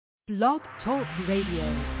Blog Talk Radio.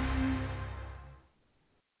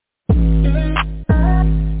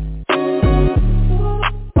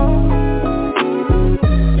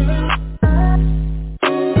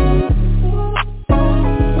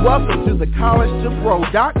 Welcome to the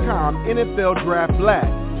College2Pro.com NFL Draft Blast,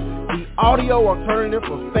 the audio alternative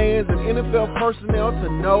for fans and NFL personnel to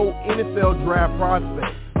know NFL draft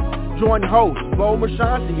prospects. Join host Bo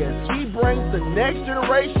Marchionte as he brings the next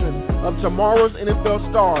generation of tomorrow's NFL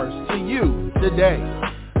stars to you today.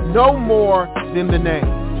 No more than the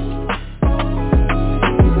name.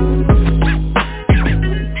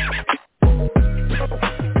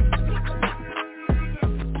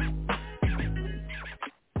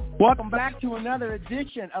 Welcome back to another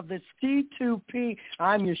edition of the C2P.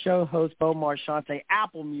 I'm your show host, Bo Marchionte.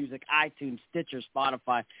 Apple Music, iTunes, Stitcher,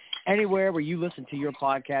 Spotify, anywhere where you listen to your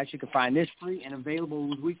podcast, you can find this free and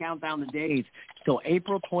available as we count down the days till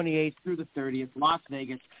April 28th through the 30th, Las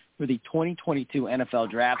Vegas, for the 2022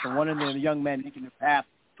 NFL Draft. And one of the young men making their path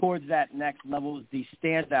towards that next level is the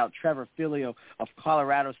standout Trevor Philio of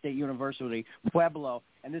Colorado State University, Pueblo.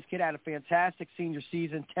 And this kid had a fantastic senior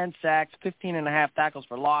season, 10 sacks, 15.5 tackles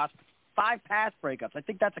for loss, 5 pass breakups. I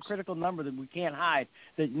think that's a critical number that we can't hide,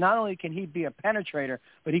 that not only can he be a penetrator,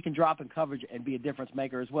 but he can drop in coverage and be a difference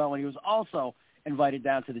maker as well. And he was also invited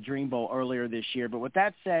down to the Dream Bowl earlier this year. But with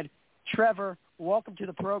that said, Trevor, welcome to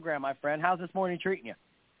the program, my friend. How's this morning treating you?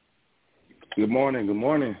 Good morning. Good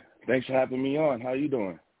morning. Thanks for having me on. How are you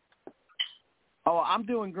doing? Oh, I'm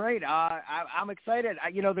doing great. I'm excited.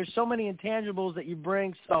 There's so many intangibles that you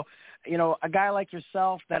bring. So, a guy like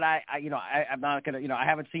yourself that I'm not going to, I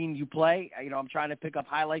haven't seen you play. I'm trying to pick up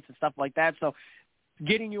highlights and stuff like that. So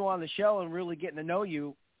getting you on the show and really getting to know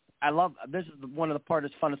you, this is one of the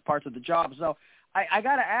funnest parts of the job. So I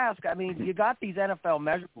got to ask, you got these NFL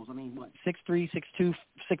measurables. 6'3", 6'2", 6'4",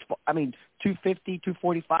 250,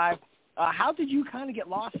 245. How did you kind of get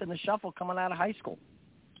lost in the shuffle coming out of high school?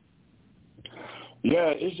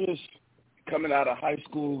 Yeah, it's just coming out of high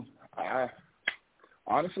school. I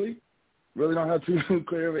honestly really don't have too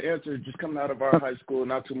clear of an answer. Just coming out of our high school,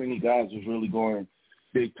 not too many guys was really going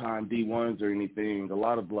big-time D1s or anything. A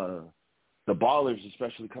lot of the ballers,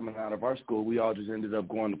 especially coming out of our school, we all just ended up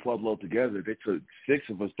going to Pueblo together. They took 6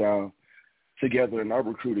 of us down together in our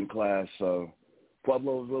recruiting class. So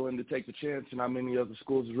Pueblo was willing to take the chance, and not many other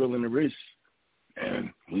schools was willing to risk.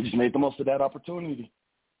 And we just made the most of that opportunity.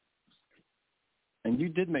 And you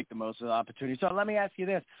did make the most of the opportunity. So let me ask you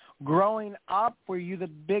this. Growing up, were you the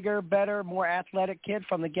bigger, better, more athletic kid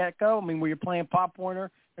from the get-go? Were you playing Pop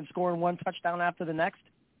Warner and scoring one touchdown after the next?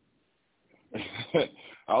 I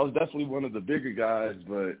was definitely one of the bigger guys,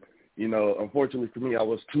 but, unfortunately for me, I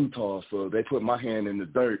was too tall, so they put my hand in the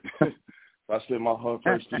dirt. I spent my whole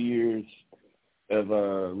first 2 years of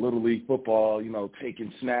Little League football,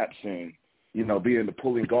 taking snaps and, being the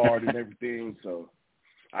pulling guard and everything, so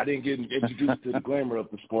I didn't get introduced to the glamour of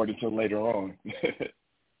the sport until later on.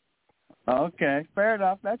 Okay, fair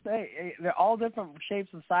enough. They're all different shapes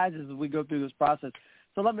and sizes as we go through this process.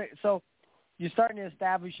 So you're starting to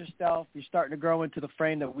establish yourself. You're starting to grow into the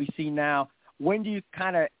frame that we see now. When do you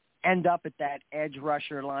kind of end up at that edge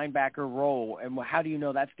rusher linebacker role, and how do you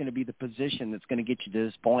know that's going to be the position that's going to get you to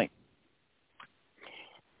this point?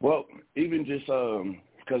 Well, even just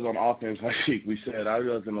because on offense, like we said, I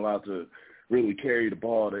wasn't allowed to really carry the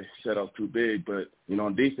ball. They said I was too big. But,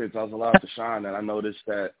 on defense, I was allowed to shine. And I noticed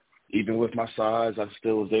that even with my size, I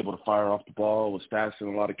still was able to fire off the ball, was faster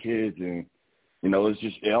than a lot of kids. And,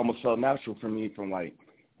 it almost felt natural for me from,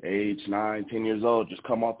 age 9, 10 years old. Just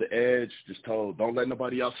come off the edge, just told, don't let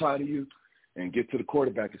nobody outside of you, and get to the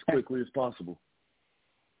quarterback as quickly as possible.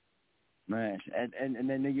 Nice. And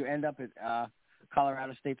then you end up at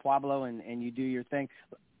Colorado State Pueblo, and you do your thing.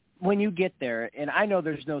 When you get there, and I know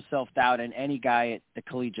there's no self-doubt in any guy at the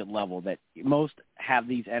collegiate level that most have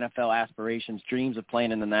these NFL aspirations, dreams of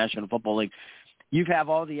playing in the National Football League. You have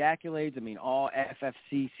all the accolades. All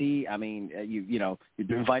FFCC.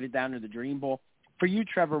 You're invited down to the Dream Bowl. For you,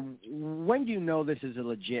 Trevor, when do you know this is a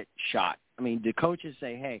legit shot? Do coaches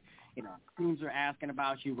say, hey, teams are asking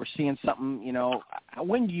about you, we're seeing something,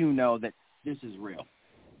 when do you know that this is real?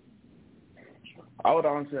 I would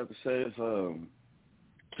honestly have to say it's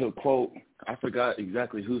to quote, I forgot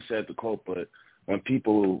exactly who said the quote, but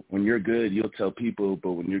when you're good, you'll tell people,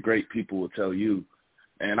 but when you're great, people will tell you.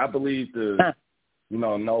 And I believe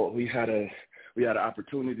we had an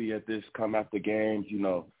opportunity at this come after games.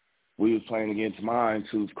 We was playing against Mines,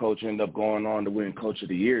 whose coach ended up going on to win Coach of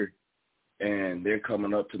the Year. And they're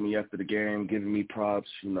coming up to me after the game, giving me props,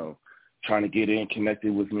 trying to get in,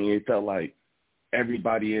 connected with me. It felt like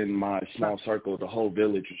everybody in my small circle, the whole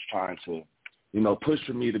village was trying to pushed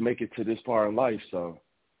for me to make it to this far in life. So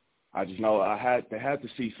I just know they had to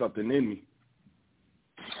see something in me.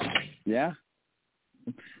 Yeah.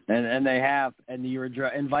 And they have, and you're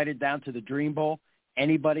invited down to the Dream Bowl.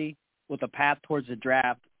 Anybody with a path towards the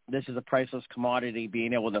draft, this is a priceless commodity,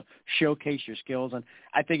 being able to showcase your skills. And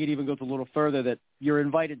I think it even goes a little further that you're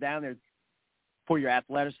invited down there for your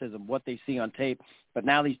athleticism, what they see on tape. But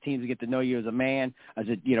now these teams get to know you as a man, as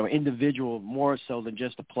a individual, more so than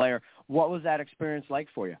just a player. What was that experience like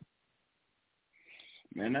for you?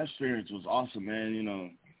 Man, that experience was awesome,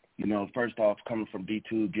 man. First off, coming from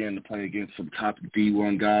D2, getting to play against some top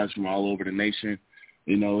D1 guys from all over the nation,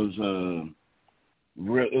 it was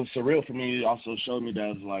surreal for me. It also showed me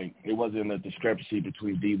that it wasn't a discrepancy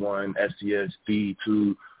between D1, FCS,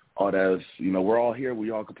 D2, all that. We're all here.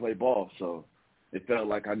 We all can play ball. So it felt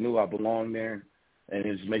like I knew I belonged there, and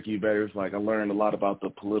it's making you better. It's like I learned a lot about the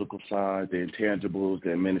political side, the intangibles,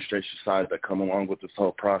 the administration side that come along with this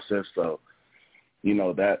whole process. So,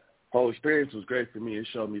 that whole experience was great for me. It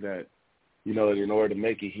showed me that, in order to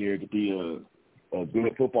make it here, to be a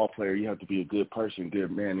good football player, you have to be a good person,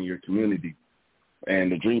 good man in your community.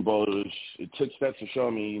 And the Dream Bowl, it took steps to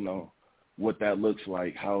show me, what that looks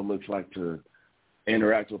like, how it looks like to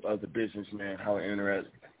interact with other businessmen, how to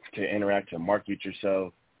interact to market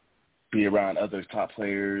yourself, be around other top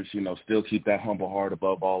players, still keep that humble heart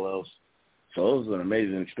above all else. So it was an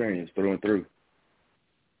amazing experience through and through.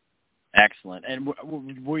 Excellent. And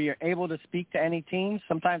were you able to speak to any teams?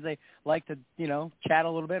 Sometimes they like to, chat a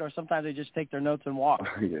little bit, or sometimes they just take their notes and walk.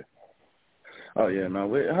 Yeah. Oh, yeah. No,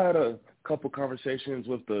 we had a couple conversations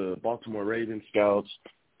with the Baltimore Ravens scouts,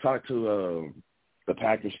 talked to the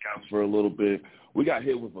Packers scouts for a little bit. We got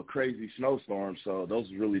hit with a crazy snowstorm, so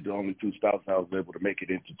those are really the only two scouts I was able to make it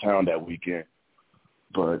into town that weekend.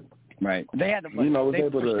 But right, they had to, they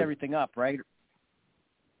pushed everything up, right?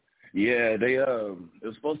 Yeah, it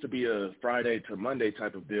was supposed to be a Friday to Monday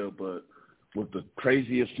type of deal, but with the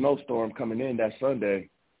craziest snowstorm coming in that Sunday,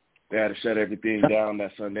 they had to shut everything down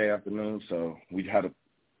that Sunday afternoon. So we had to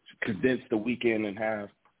condense the weekend in half,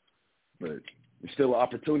 but it's still an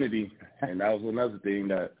opportunity. And that was another thing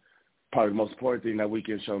that probably the most important thing that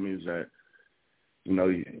weekend showed me is that,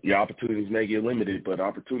 your opportunities may get limited, but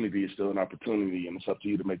opportunity is still an opportunity, and it's up to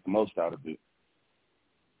you to make the most out of it.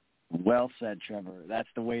 Well said, Trevor. That's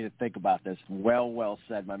the way to think about this. Well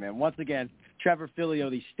said, my man. Once again, Trevor Philio,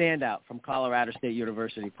 the standout from Colorado State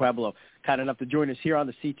University, Pueblo, kind enough to join us here on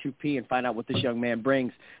the C2P and find out what this young man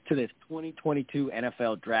brings to this 2022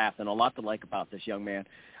 NFL draft, and a lot to like about this young man.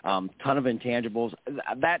 Ton of intangibles.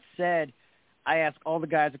 That said, I ask all the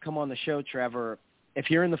guys that come on the show, Trevor, if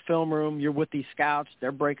you're in the film room, you're with these scouts,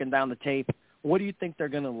 they're breaking down the tape, what do you think they're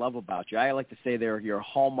going to love about you? I like to say they're your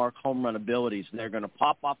hallmark home run abilities. They're going to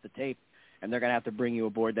pop off the tape, and they're going to have to bring you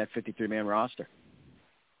aboard that 53-man roster.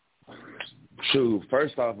 Shoot,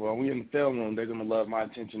 first off, when we in the film room, they're going to love my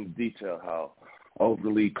attention to detail, how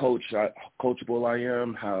overly coachable I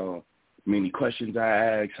am, how many questions I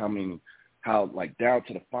ask, how down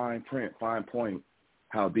to the fine print, fine point,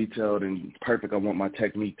 how detailed and perfect I want my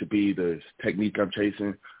technique to be, the technique I'm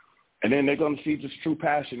chasing. And then they're going to see just true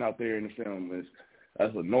passion out there in the film.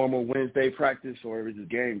 That's a normal Wednesday practice or if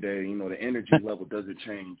it's game day. The energy level doesn't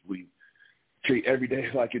change. We treat every day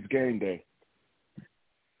like it's game day.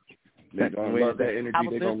 They're going to love that energy.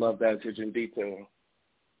 They're going to love that attention to detail.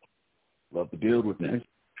 Love to build with that.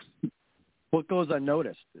 What goes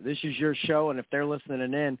unnoticed? This is your show, and if they're listening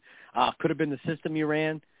in, could have been the system you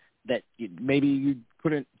ran, that maybe you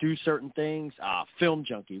couldn't do certain things, film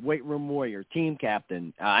junkie, weight room warrior, team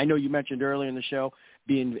captain. I know you mentioned earlier in the show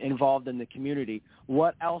being involved in the community.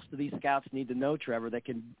 What else do these scouts need to know, Trevor, that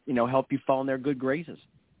can, help you fall in their good graces?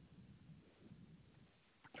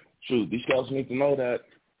 Shoot, these scouts need to know that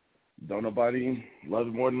don't nobody love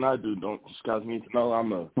it more than I do. Scouts need to know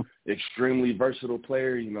I'm a extremely versatile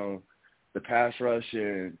player, the pass rush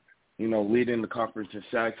and, leading the conference in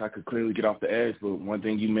sacks, I could clearly get off the edge. But one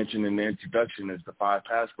thing you mentioned in the introduction is the 5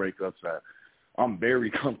 pass breakups. I'm very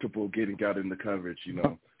comfortable getting out in the coverage.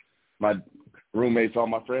 My roommates, all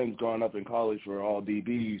my friends growing up in college were all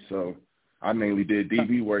DBs, so I mainly did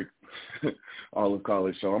DB work all of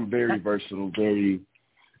college. So I'm very versatile, very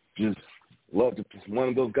just love to – one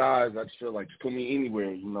of those guys I just feel like just put me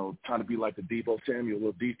anywhere, trying to be like the Debo Samuel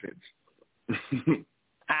of defense.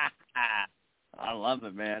 I love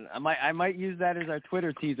it, man. I might use that as our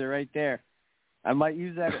Twitter teaser right there. I might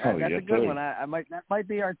use that. That's a good one. That might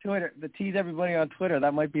be our Twitter. The tease everybody on Twitter.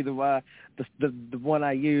 That might be the one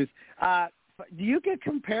I use. Do you get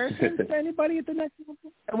comparisons to anybody at the next level?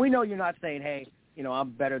 And we know you're not saying, hey,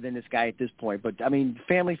 I'm better than this guy at this point. But I mean,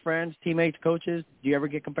 family, friends, teammates, coaches. Do you ever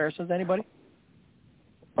get comparisons to anybody?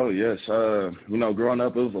 Oh, yes. Growing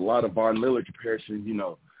up, it was a lot of Von Miller comparisons,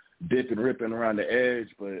 dipping, ripping around the edge.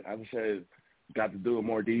 But as I said, got to do it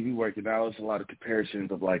more DB work, and now it's a lot of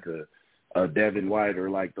comparisons of like a Devin White or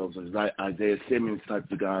like those Isaiah Simmons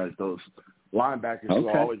types of guys, those linebackers who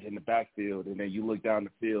are always in the backfield. And then you look down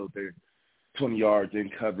the field, they're 20 yards in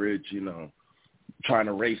coverage, trying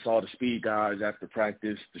to race all the speed guys after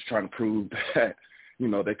practice, just trying to prove that,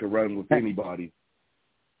 they could run with anybody.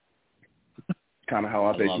 Kind of how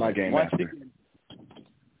I base my game after.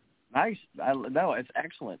 Nice. No, it's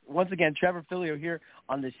excellent. Once again, Trevor Philio here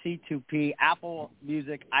on the C2P, Apple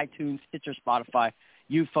Music, iTunes, Stitcher, Spotify.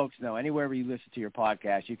 You folks know anywhere where you listen to your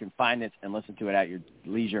podcast, you can find it and listen to it at your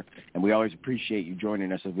leisure. And we always appreciate you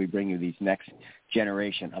joining us as we bring you these next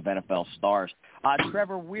generation of NFL stars.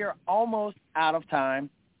 Trevor, we're almost out of time,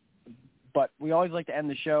 but we always like to end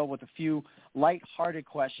the show with a few light-hearted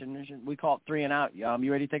questions. We call it 3 and out.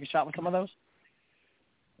 You ready to take a shot with some of those?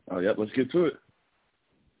 Oh, yeah, let's get to it.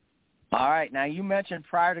 All right. Now, you mentioned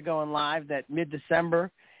prior to going live that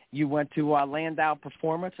mid-December you went to Landau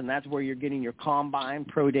Performance, and that's where you're getting your combine,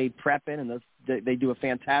 pro day prep in, and they do a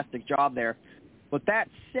fantastic job there. But that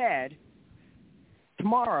said,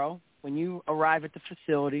 tomorrow when you arrive at the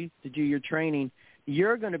facility to do your training,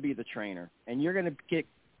 you're going to be the trainer, and you're going to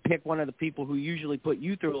pick one of the people who usually put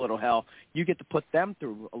you through a little hell. You get to put them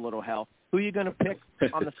through a little hell. Who are you going to pick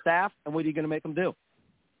on the staff, and what are you going to make them do?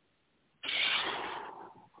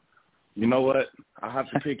 You know what? I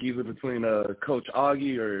have to pick either between Coach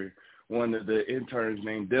Augie or one of the interns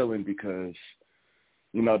named Dylan because,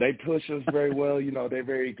 they push us very well. They're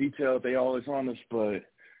very detailed. They always on us. But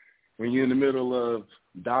when you're in the middle of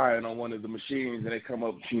dying on one of the machines and they come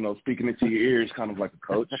up, speaking into your ears, kind of like,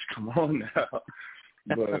 Coach, come on now.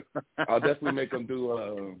 But I'll definitely make them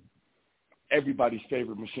do everybody's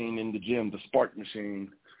favorite machine in the gym, the Spark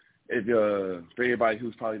machine. For anybody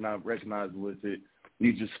who's probably not recognized with it,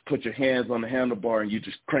 you just put your hands on the handlebar and you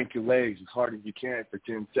just crank your legs as hard as you can for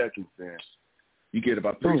 10 seconds. And you get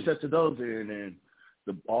about 3 sets of those in,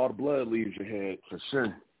 and all the blood leaves your head for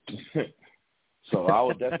sure. So I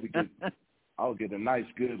would definitely get a nice,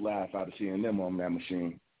 good laugh out of seeing them on that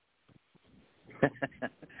machine.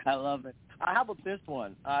 I love it. How about this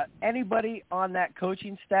one? Anybody on that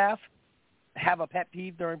coaching staff have a pet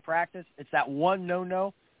peeve during practice? It's that one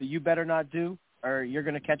no-no that you better not do or you're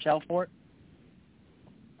going to catch hell for it?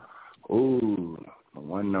 Ooh,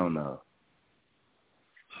 one no.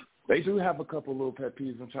 They do have a couple little pet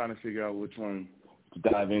peeves. I'm trying to figure out which one to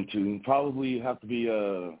dive into. Probably have to be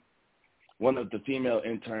one of the female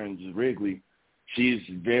interns, Wrigley. She's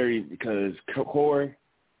because core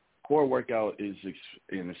workout is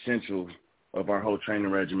an essential of our whole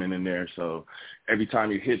training regimen in there. So every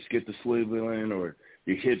time your hips get to swiveling or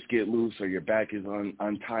your hips get loose or your back is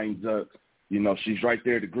untied up, she's right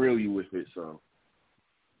there to grill you with it. So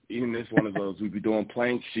even this one of those, we be doing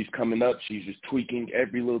planks. She's coming up. She's just tweaking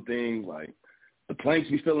every little thing. Like, the planks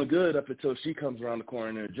be feeling good up until she comes around the corner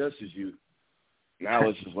and adjusts you. Now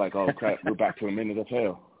it's just like, oh, crap, we're back to a minute of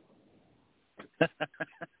hell.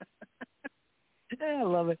 I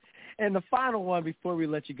love it. And the final one before we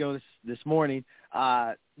let you go this morning,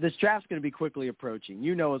 this draft's going to be quickly approaching.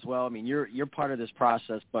 You know as well. I mean, you're part of this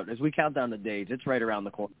process, but as we count down the days, it's right around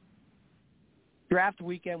the corner. Draft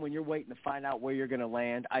weekend, when you're waiting to find out where you're going to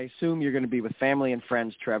land, I assume you're going to be with family and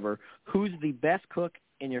friends, Trevor. Who's the best cook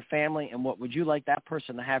in your family, and what would you like that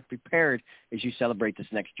person to have prepared as you celebrate this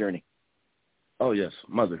next journey? Oh, yes,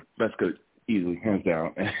 mother. Best cook, easily, hands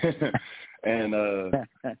down. And,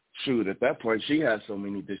 shoot, at that point, she has so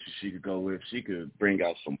many dishes she could go with. She could bring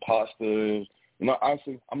out some pastas.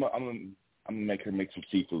 Honestly, I'm gonna make her make some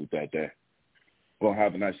seafood that day. We'll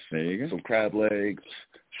have a nice some crab legs,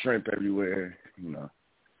 shrimp everywhere.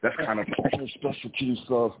 That's kind of all specialty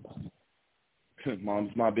stuff. Mom,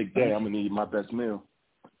 it's my big day. I'm going to eat my best meal.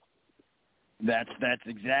 That's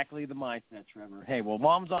exactly the mindset, Trevor. Hey, well,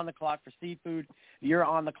 Mom's on the clock for seafood. You're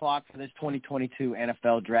on the clock for this 2022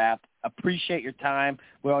 NFL Draft. Appreciate your time.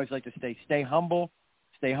 We always like to stay humble,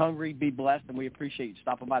 stay hungry, be blessed, and we appreciate you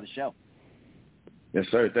stopping by the show. Yes,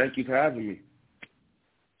 sir. Thank you for having me.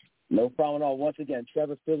 No problem at all. Once again,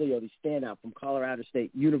 Trevor Philio, the standout from Colorado State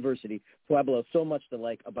University, Pueblo. So much to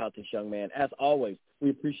like about this young man. As always, we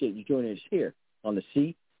appreciate you joining us here on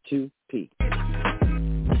the C2P.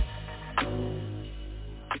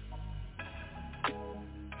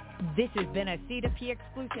 This has been a C2P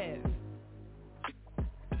exclusive.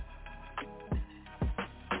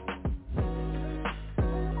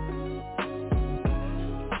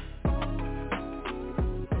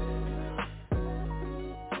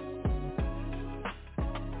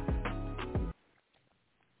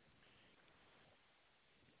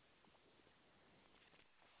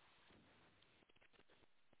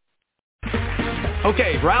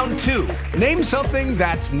 Okay, round 2. Name something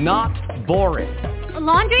that's not boring. A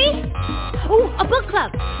laundry? Ooh, a book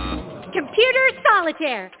club. Computer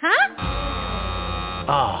solitaire, huh?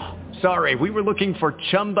 Ah, sorry, we were looking for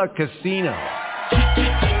Chumba Casino.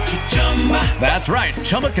 That's right,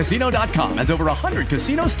 ChumbaCasino.com has over 100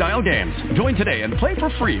 casino-style games. Join today and play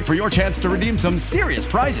for free for your chance to redeem some serious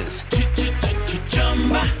prizes.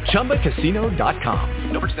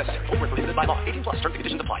 ChumbaCasino.com. No purchase necessary. Void where prohibited by law. 18+. Terms and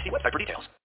conditions apply. See website for details.